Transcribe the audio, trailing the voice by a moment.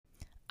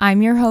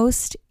I'm your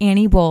host,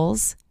 Annie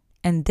Bowles,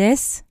 and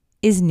this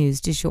is News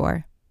du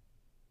Jour.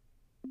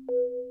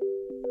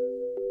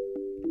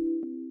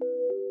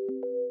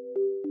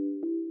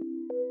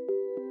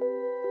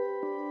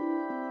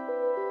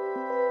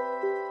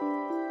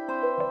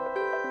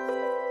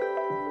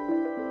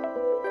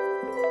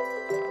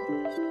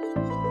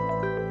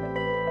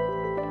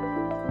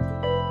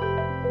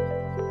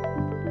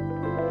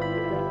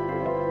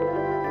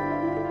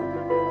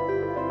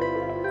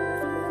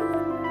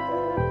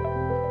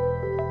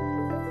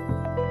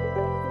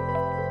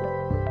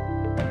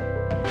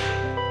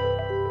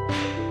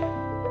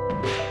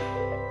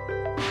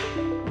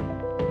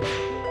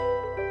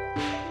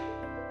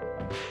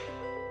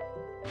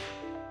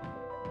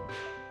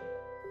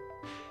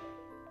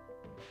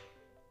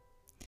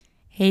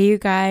 Hey you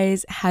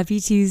guys, happy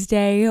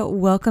Tuesday.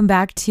 Welcome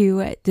back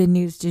to the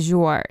News du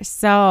Jour.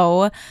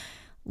 So,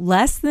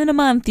 less than a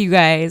month, you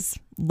guys.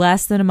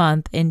 Less than a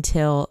month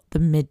until the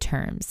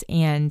midterms.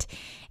 And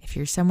if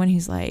you're someone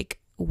who's like,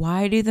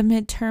 why do the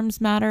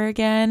midterms matter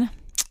again?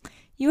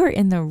 You are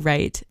in the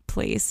right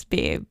place,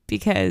 babe,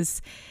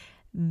 because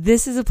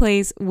this is a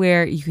place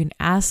where you can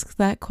ask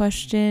that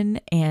question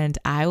and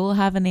I will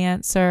have an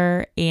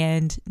answer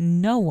and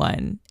no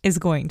one is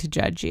going to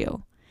judge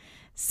you.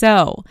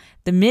 So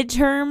the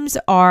midterms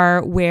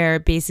are where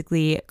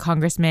basically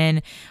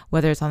congressmen,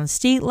 whether it's on the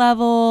state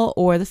level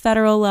or the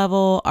federal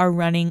level, are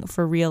running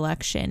for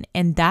re-election.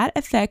 And that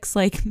affects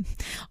like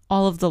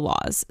all of the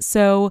laws.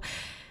 So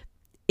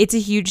it's a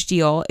huge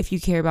deal if you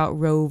care about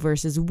Roe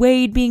versus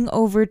Wade being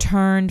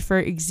overturned, for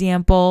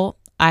example,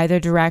 either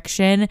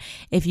direction.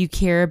 If you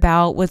care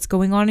about what's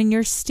going on in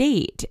your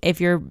state, if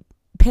you're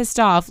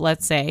pissed off,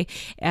 let's say,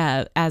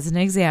 as an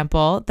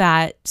example,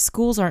 that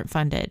schools aren't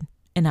funded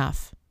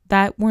enough,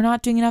 that we're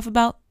not doing enough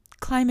about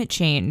climate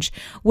change,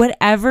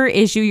 whatever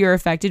issue you're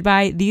affected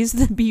by, these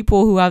are the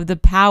people who have the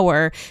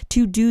power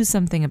to do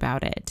something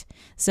about it.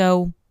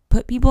 So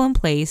put people in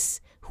place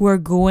who are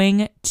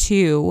going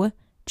to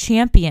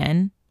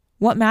champion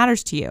what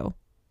matters to you.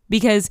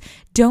 Because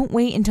don't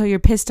wait until you're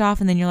pissed off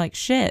and then you're like,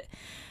 shit,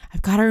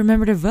 I've got to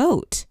remember to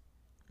vote.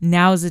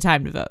 Now is the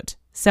time to vote.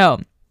 So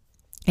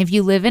if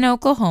you live in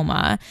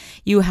Oklahoma,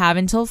 you have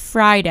until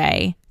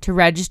Friday to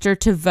register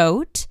to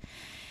vote.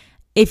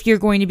 If you're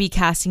going to be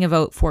casting a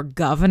vote for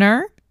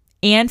governor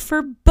and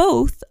for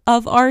both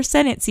of our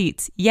Senate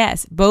seats.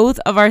 Yes, both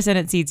of our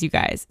Senate seats, you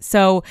guys.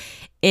 So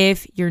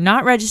if you're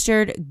not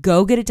registered,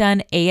 go get it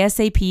done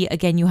ASAP.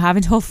 Again, you have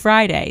until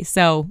Friday.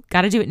 So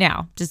got to do it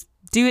now. Just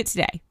do it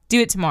today.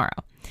 Do it tomorrow.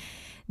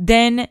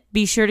 Then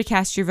be sure to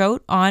cast your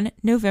vote on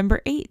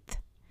November 8th.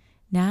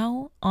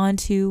 Now on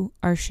to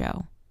our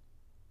show.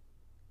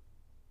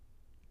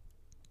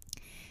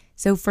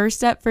 So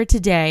first up for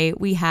today,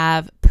 we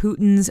have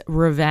Putin's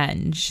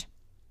revenge.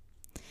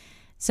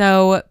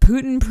 So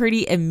Putin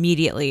pretty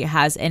immediately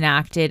has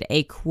enacted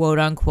a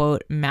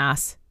quote-unquote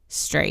mass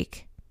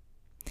strike.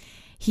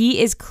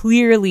 He is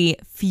clearly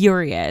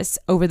furious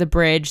over the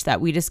bridge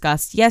that we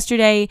discussed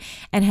yesterday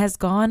and has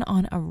gone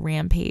on a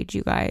rampage,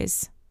 you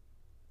guys.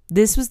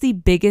 This was the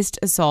biggest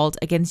assault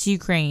against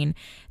Ukraine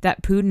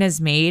that Putin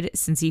has made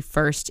since he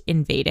first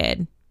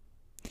invaded.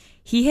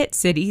 He hit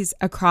cities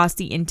across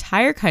the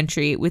entire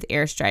country with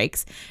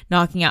airstrikes,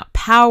 knocking out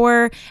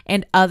power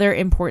and other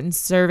important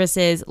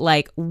services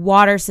like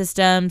water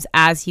systems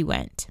as he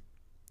went.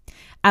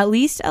 At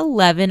least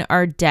 11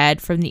 are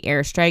dead from the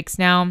airstrikes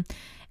now,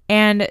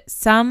 and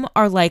some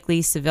are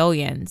likely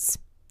civilians.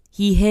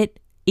 He hit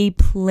a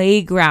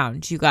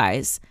playground, you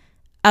guys.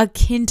 A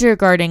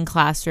kindergarten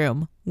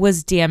classroom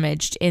was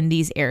damaged in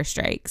these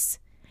airstrikes.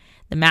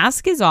 The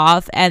mask is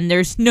off and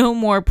there's no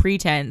more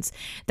pretense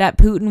that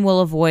Putin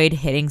will avoid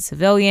hitting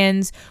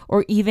civilians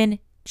or even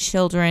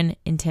children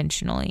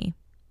intentionally.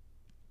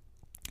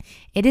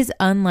 It is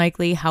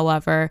unlikely,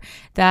 however,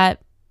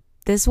 that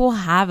this will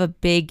have a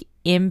big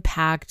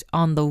impact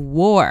on the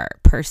war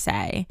per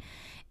se.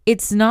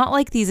 It's not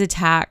like these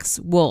attacks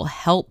will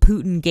help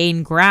Putin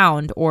gain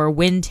ground or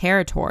win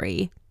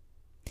territory.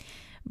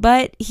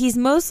 But he's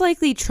most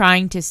likely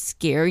trying to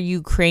scare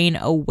Ukraine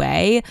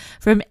away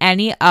from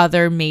any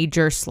other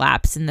major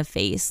slaps in the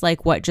face,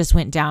 like what just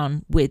went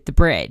down with the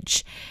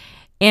bridge.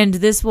 And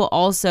this will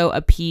also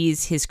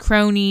appease his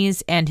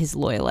cronies and his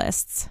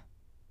loyalists.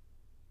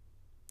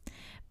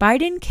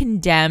 Biden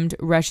condemned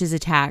Russia's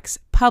attacks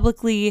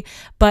publicly,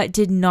 but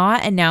did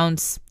not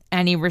announce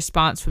any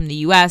response from the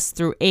U.S.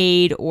 through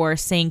aid or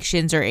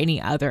sanctions or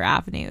any other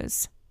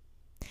avenues.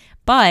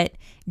 But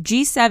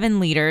G7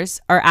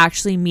 leaders are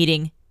actually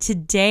meeting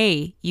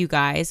today, you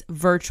guys,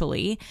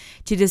 virtually,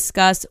 to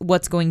discuss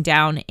what's going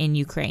down in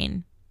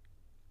Ukraine.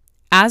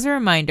 As a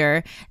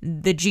reminder,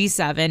 the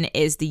G7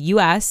 is the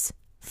US,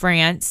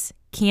 France,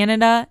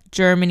 Canada,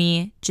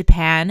 Germany,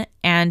 Japan,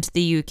 and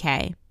the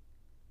UK.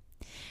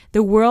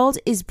 The world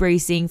is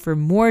bracing for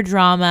more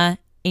drama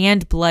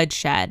and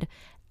bloodshed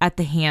at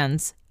the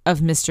hands of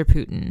Mr.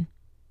 Putin.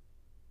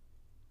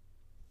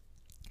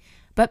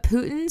 But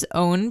Putin's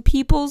own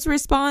people's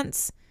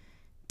response?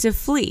 To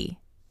flee,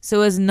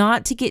 so as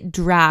not to get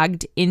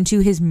dragged into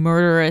his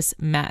murderous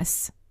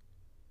mess.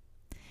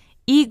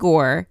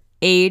 Igor,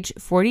 age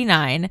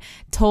 49,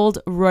 told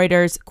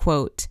Reuters,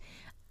 quote,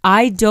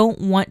 "I don't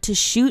want to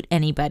shoot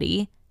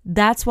anybody.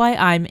 That's why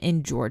I'm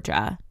in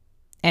Georgia,"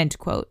 end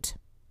quote.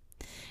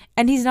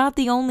 And he's not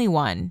the only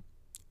one.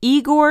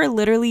 Igor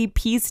literally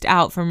pieced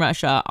out from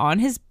Russia on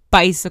his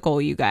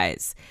bicycle, you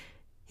guys.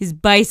 His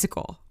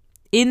bicycle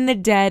in the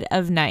dead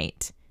of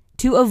night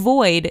to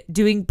avoid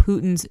doing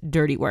Putin's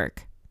dirty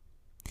work.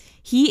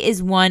 He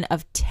is one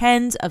of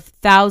tens of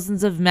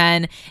thousands of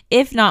men,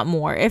 if not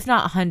more, if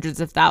not hundreds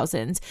of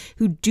thousands,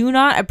 who do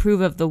not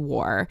approve of the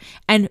war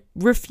and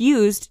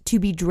refused to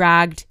be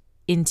dragged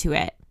into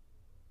it.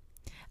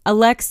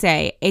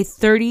 Alexei, a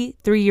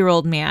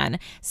 33-year-old man,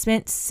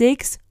 spent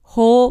 6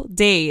 whole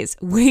days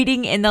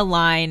waiting in the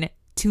line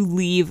to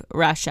leave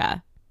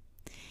Russia.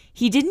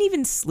 He didn't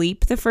even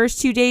sleep the first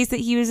 2 days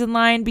that he was in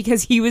line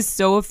because he was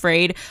so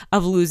afraid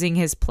of losing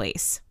his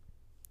place.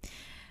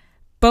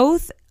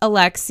 Both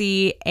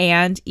Alexei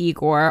and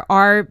Igor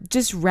are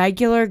just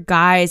regular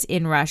guys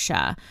in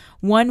Russia,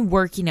 one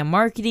working a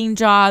marketing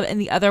job and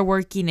the other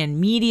working in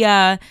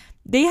media.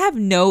 They have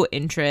no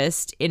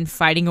interest in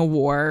fighting a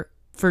war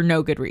for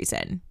no good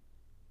reason.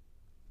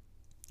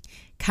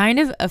 Kind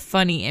of a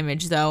funny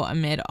image, though,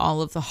 amid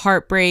all of the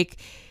heartbreak.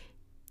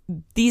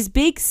 These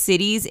big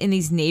cities in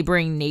these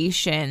neighboring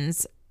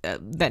nations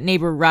that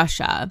neighbor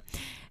Russia,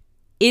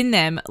 in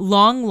them,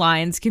 long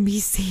lines can be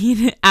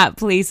seen at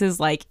places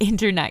like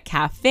internet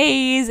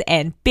cafes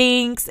and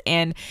banks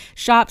and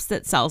shops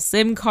that sell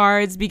SIM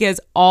cards, because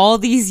all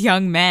these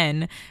young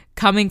men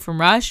coming from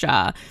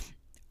Russia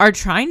are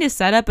trying to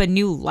set up a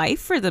new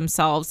life for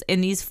themselves in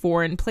these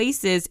foreign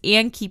places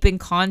and keep in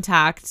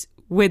contact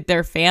with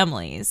their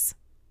families.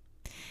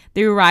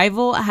 The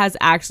arrival has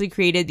actually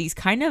created these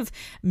kind of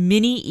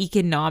mini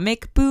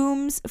economic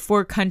booms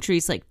for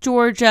countries like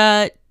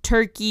Georgia,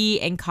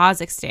 Turkey, and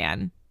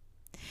Kazakhstan.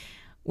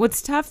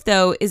 What's tough,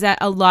 though, is that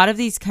a lot of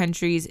these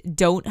countries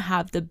don't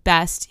have the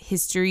best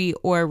history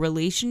or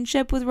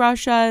relationship with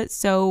Russia,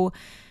 so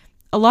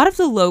a lot of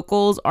the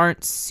locals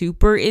aren't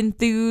super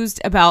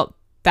enthused about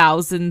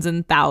thousands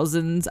and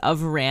thousands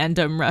of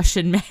random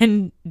Russian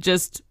men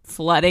just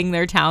flooding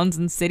their towns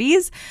and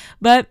cities,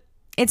 but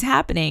it's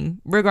happening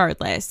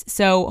regardless.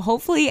 So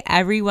hopefully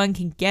everyone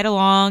can get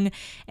along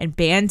and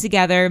band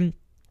together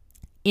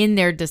in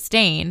their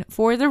disdain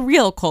for the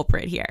real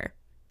culprit here,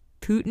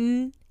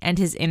 Putin and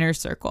his inner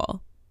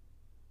circle.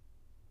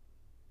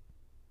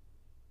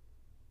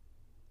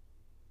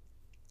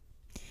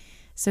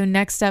 So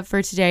next up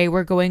for today,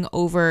 we're going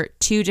over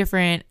 2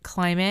 different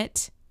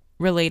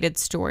climate-related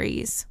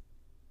stories.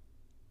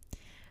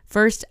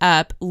 First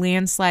up,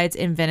 landslides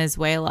in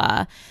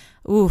Venezuela.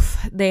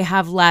 Oof, they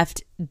have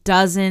left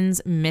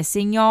dozens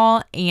missing,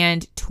 y'all,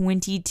 and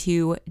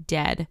 22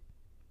 dead.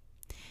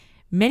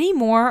 Many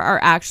more are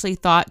actually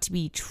thought to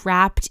be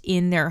trapped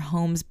in their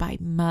homes by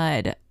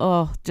mud.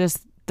 Oh,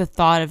 just the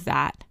thought of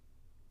that.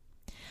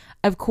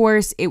 Of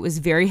course, it was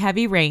very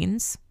heavy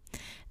rains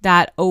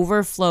that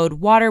overflowed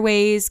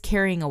waterways,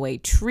 carrying away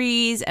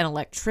trees and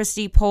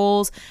electricity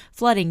poles,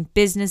 flooding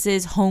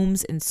businesses,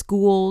 homes, and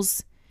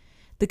schools.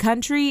 The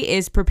country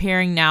is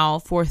preparing now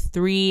for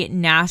 3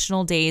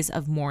 national days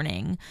of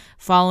mourning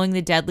following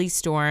the deadly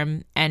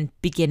storm and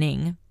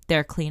beginning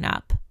their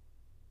cleanup.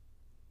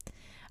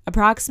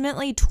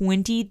 Approximately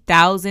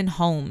 20,000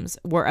 homes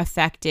were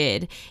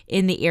affected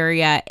in the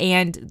area,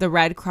 and the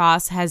Red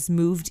Cross has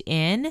moved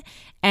in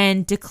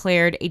and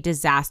declared a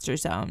disaster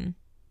zone.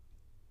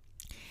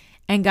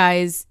 And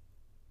guys,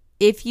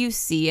 if you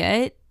see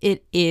it,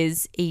 it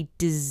is a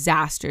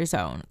disaster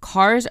zone.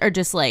 Cars are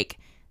just like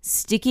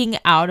sticking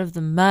out of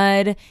the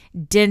mud,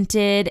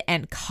 dented,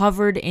 and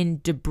covered in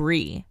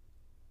debris.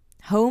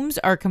 Homes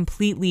are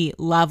completely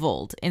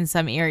leveled in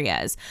some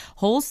areas.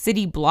 Whole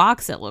city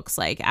blocks, it looks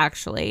like,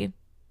 actually.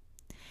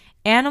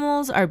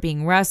 Animals are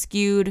being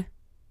rescued.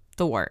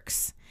 The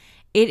works.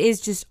 It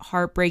is just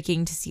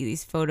heartbreaking to see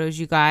these photos,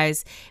 you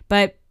guys.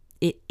 But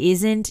it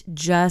isn't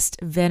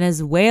just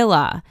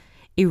Venezuela.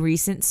 A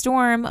recent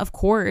storm, of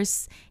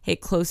course,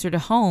 hit closer to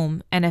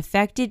home and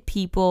affected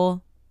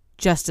people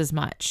just as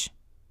much.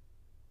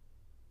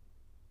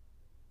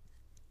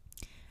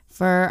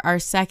 For our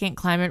second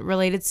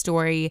climate-related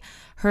story,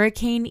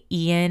 Hurricane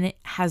Ian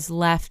has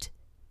left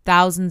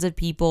thousands of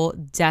people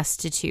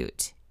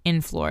destitute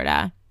in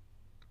Florida.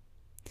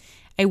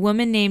 A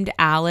woman named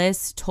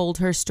Alice told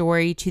her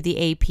story to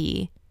the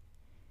AP.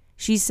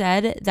 She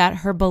said that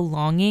her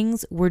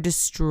belongings were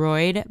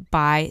destroyed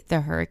by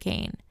the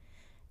hurricane.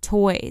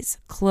 Toys,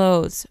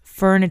 clothes,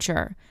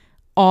 furniture,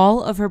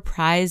 all of her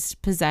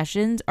prized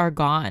possessions are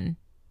gone.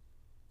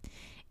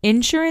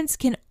 Insurance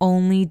can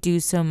only do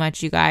so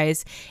much, you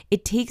guys.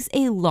 It takes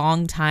a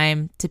long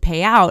time to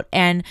pay out,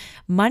 and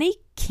money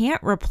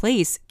can't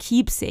replace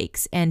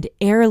keepsakes and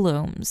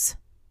heirlooms.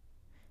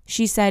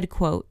 She said,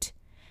 quote,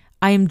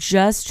 "I am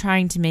just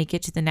trying to make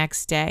it to the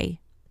next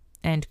day,"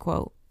 end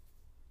quote.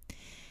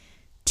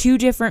 2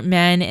 different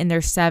men in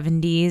their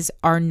 70s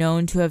are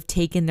known to have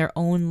taken their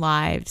own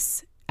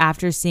lives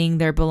after seeing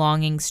their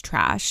belongings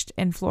trashed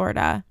in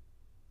Florida.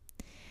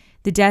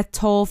 The death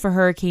toll for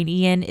Hurricane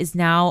Ian is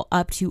now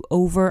up to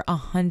over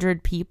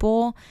 100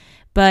 people,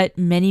 but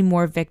many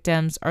more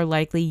victims are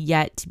likely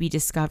yet to be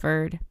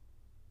discovered.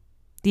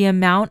 The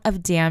amount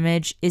of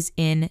damage is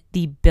in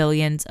the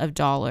billions of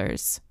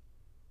dollars.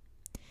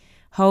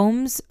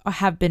 Homes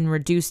have been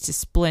reduced to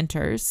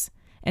splinters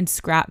and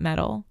scrap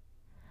metal.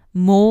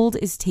 Mold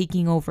is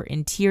taking over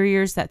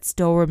interiors that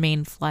still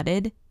remain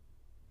flooded.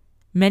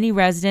 Many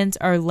residents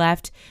are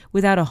left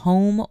without a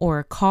home or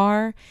a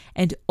car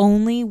and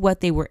only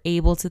what they were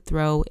able to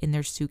throw in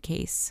their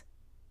suitcase.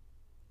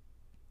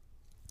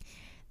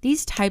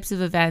 These types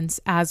of events,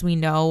 as we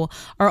know,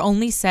 are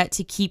only set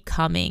to keep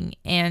coming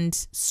and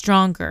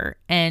stronger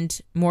and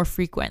more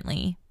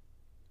frequently.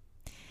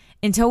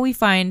 Until we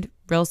find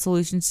real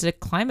solutions to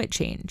climate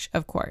change,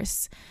 of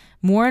course.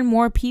 More and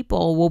more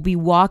people will be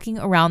walking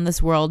around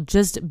this world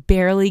just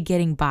barely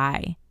getting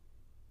by,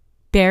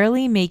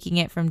 barely making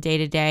it from day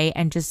to day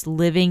and just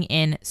living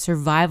in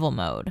survival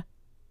mode.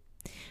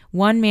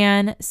 One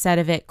man said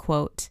of it,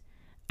 quote,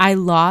 "I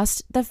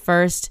lost the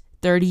first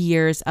 30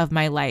 years of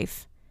my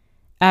life.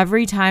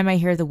 Every time I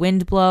hear the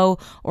wind blow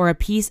or a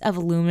piece of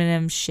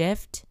aluminum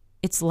shift,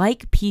 it's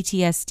like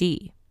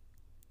PTSD,"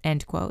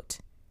 end quote.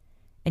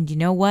 And you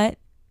know what?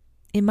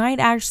 It might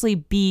actually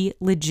be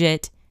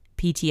legit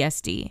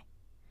PTSD.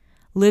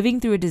 Living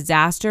through a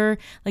disaster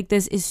like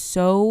this is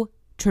so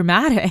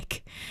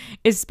traumatic,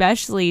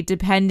 especially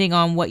depending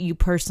on what you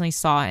personally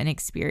saw and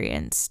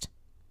experienced.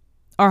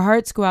 Our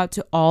hearts go out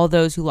to all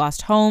those who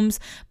lost homes,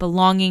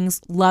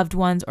 belongings, loved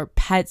ones, or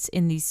pets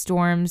in these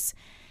storms.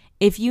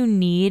 If you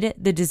need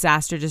the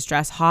disaster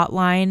distress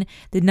hotline,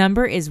 the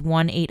number is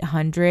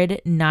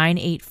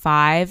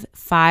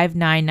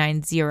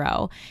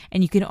 1-800-985-5990.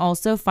 And you can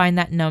also find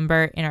that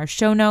number in our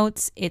show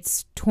notes.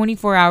 It's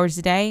 24 hours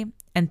a day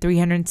and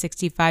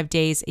 365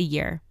 days a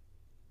year.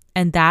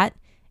 And that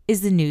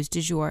is the news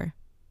du jour.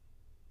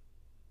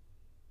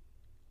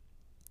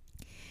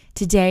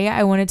 Today,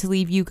 I wanted to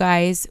leave you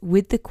guys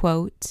with the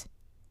quote,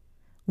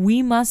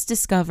 "We must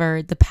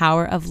discover the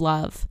power of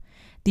love,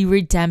 the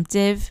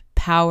redemptive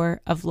power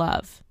of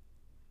love.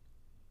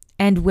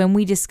 And when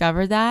we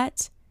discover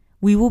that,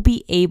 we will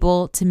be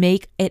able to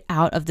make it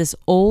out of this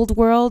old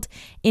world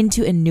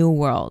into a new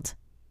world.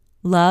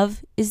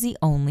 Love is the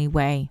only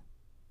way."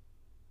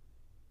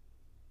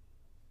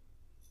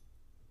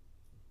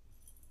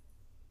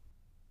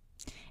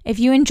 If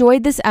you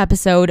enjoyed this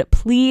episode,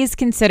 please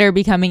consider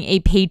becoming a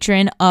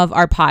patron of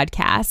our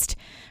podcast.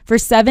 For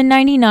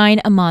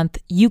 $7.99 a month,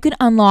 you can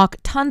unlock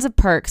tons of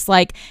perks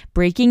like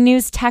breaking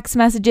news text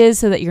messages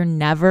so that you're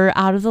never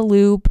out of the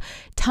loop.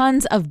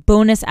 Tons of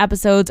bonus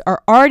episodes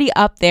are already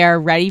up there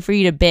ready for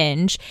you to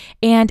binge,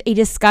 and a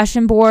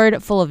discussion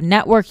board full of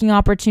networking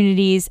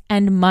opportunities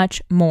and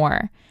much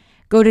more.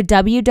 Go to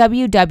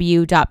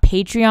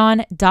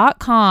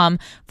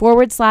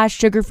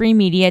www.patreon.com/sugarfree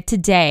media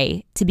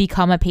today to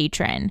become a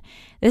patron.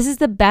 This is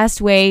the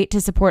best way to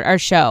support our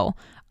show.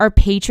 Our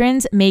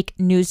patrons make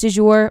News du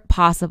Jour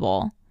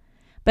possible.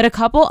 But a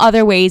couple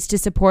other ways to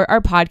support our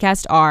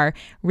podcast are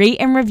rate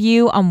and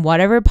review on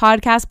whatever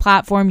podcast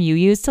platform you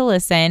use to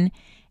listen,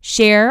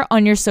 share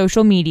on your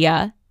social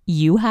media,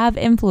 you have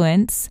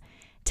influence,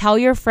 tell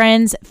your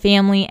friends,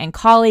 family, and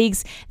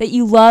colleagues that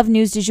you love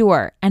News du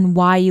Jour and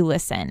why you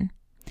listen.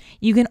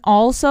 You can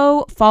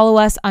also follow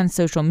us on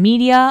social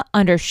media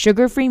under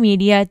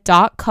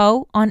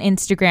sugarfreemedia.co on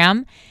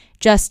Instagram,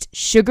 just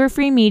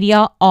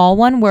sugarfreemedia, all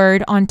one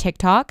word, on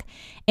TikTok,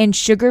 and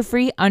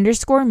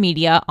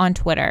sugarfree_media on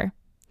Twitter.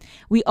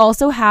 We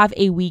also have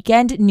a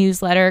weekend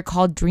newsletter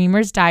called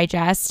Dreamers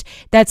Digest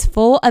that's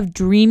full of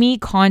dreamy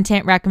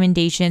content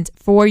recommendations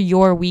for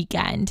your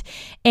weekend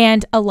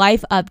and a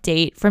life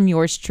update from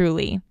yours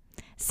truly.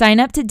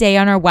 Sign up today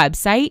on our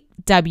website,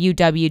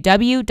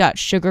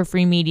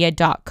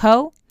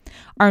 www.sugarfreemedia.co.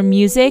 Our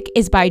music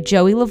is by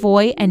Joey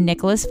Lavoie and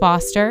Nicholas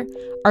Foster.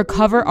 Our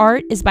cover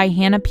art is by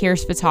Hannah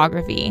Pierce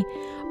Photography.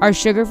 Our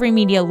Sugar Free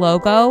Media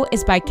logo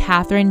is by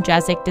Catherine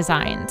Jezik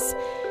Designs.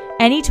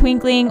 Any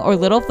twinkling or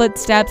little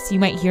footsteps you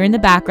might hear in the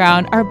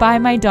background are by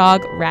my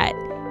dog, Rhett.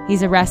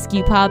 He's a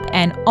rescue pup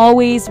and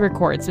always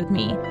records with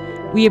me.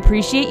 We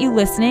appreciate you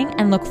listening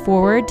and look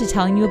forward to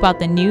telling you about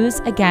the news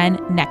again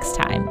next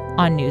time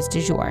on News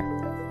du Jour.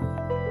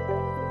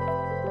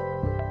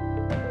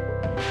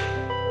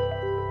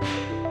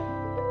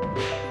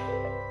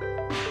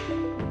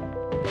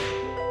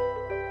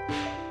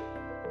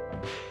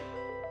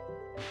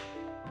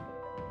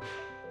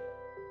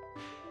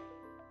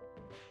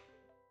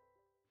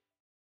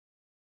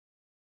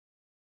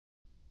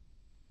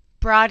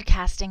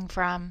 Broadcasting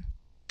from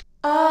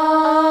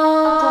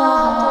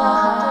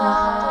Oklahoma.